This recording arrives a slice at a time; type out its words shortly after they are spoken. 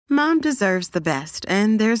Mom deserves the best,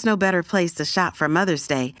 and there's no better place to shop for Mother's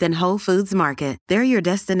Day than Whole Foods Market. They're your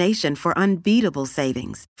destination for unbeatable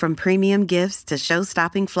savings, from premium gifts to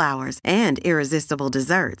show-stopping flowers and irresistible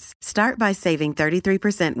desserts. Start by saving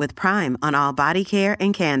 33% with Prime on all body care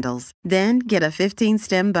and candles. Then get a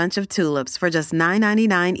 15-stem bunch of tulips for just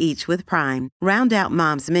 $9.99 each with Prime. Round out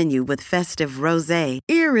Mom's menu with festive rosé,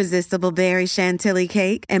 irresistible berry chantilly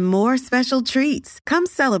cake, and more special treats. Come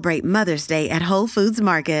celebrate Mother's Day at Whole Foods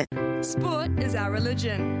Market. Sport is our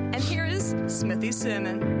religion, and here is Smithy's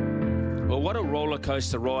sermon. Well, what a roller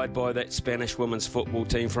coaster ride by that Spanish women's football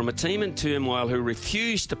team, from a team in turmoil who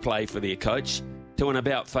refused to play for their coach to an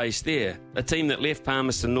about-face there. A team that left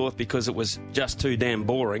Palmerston North because it was just too damn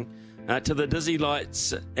boring, to the dizzy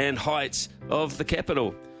lights and heights of the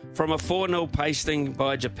capital. From a 4-0 pasting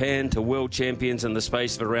by Japan to world champions in the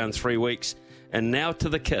space of around 3 weeks, and now to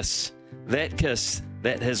the kiss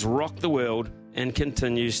that has rocked the world and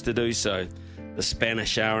continues to do so. The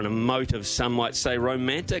Spanish are an emotive, some might say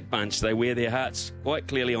romantic bunch. They wear their hearts quite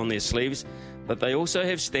clearly on their sleeves, but they also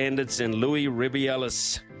have standards, and Luis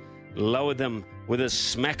Rubiales lowered them with a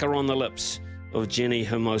smacker on the lips of Jenny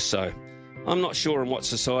Hermoso. I'm not sure in what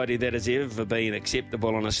society that has ever been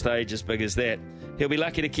acceptable on a stage as big as that. He'll be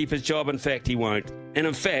lucky to keep his job. In fact, he won't. And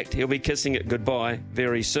in fact, he'll be kissing it goodbye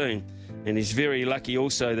very soon. And he's very lucky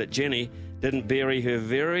also that Jenny didn't bury her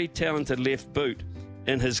very talented left boot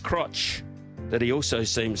in his crotch, that he also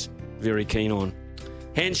seems very keen on.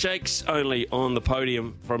 Handshakes only on the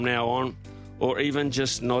podium from now on, or even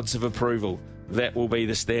just nods of approval. That will be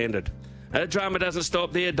the standard. Drama doesn't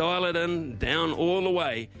stop there. Dial it in, down all the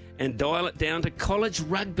way, and dial it down to college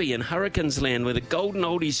rugby in Hurricanes land, where the Golden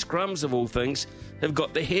Oldies Scrums, of all things, have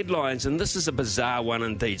got the headlines, and this is a bizarre one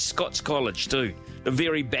indeed. Scots College too, the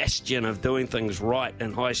very bastion of doing things right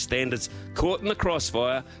and high standards, caught in the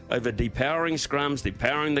crossfire over depowering scrums,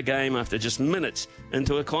 depowering the game after just minutes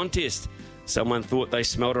into a contest. Someone thought they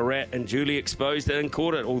smelled a rat and duly exposed it and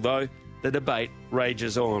caught it, although the debate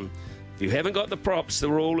rages on. If you haven't got the props,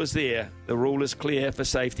 the rule is there. The rule is clear for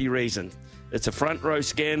safety reasons. It's a front row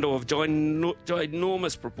scandal of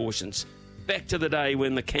ginormous proportions. Back to the day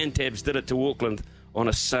when the Cantabs did it to Auckland on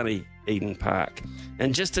a sunny Eden Park.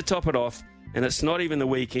 And just to top it off, and it's not even the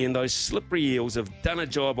weekend, those slippery eels have done a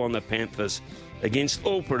job on the Panthers against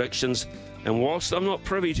all predictions. And whilst I'm not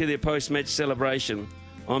privy to their post-match celebration,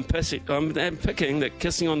 I'm picking that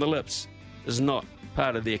kissing on the lips is not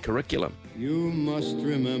part of their curriculum. You must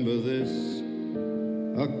remember this,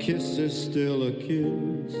 a kiss is still a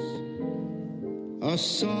kiss, a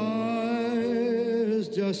sigh is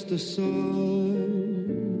just a sigh.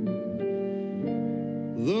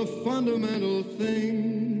 The fundamental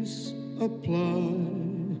things apply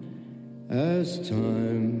as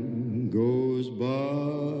time goes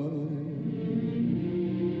by.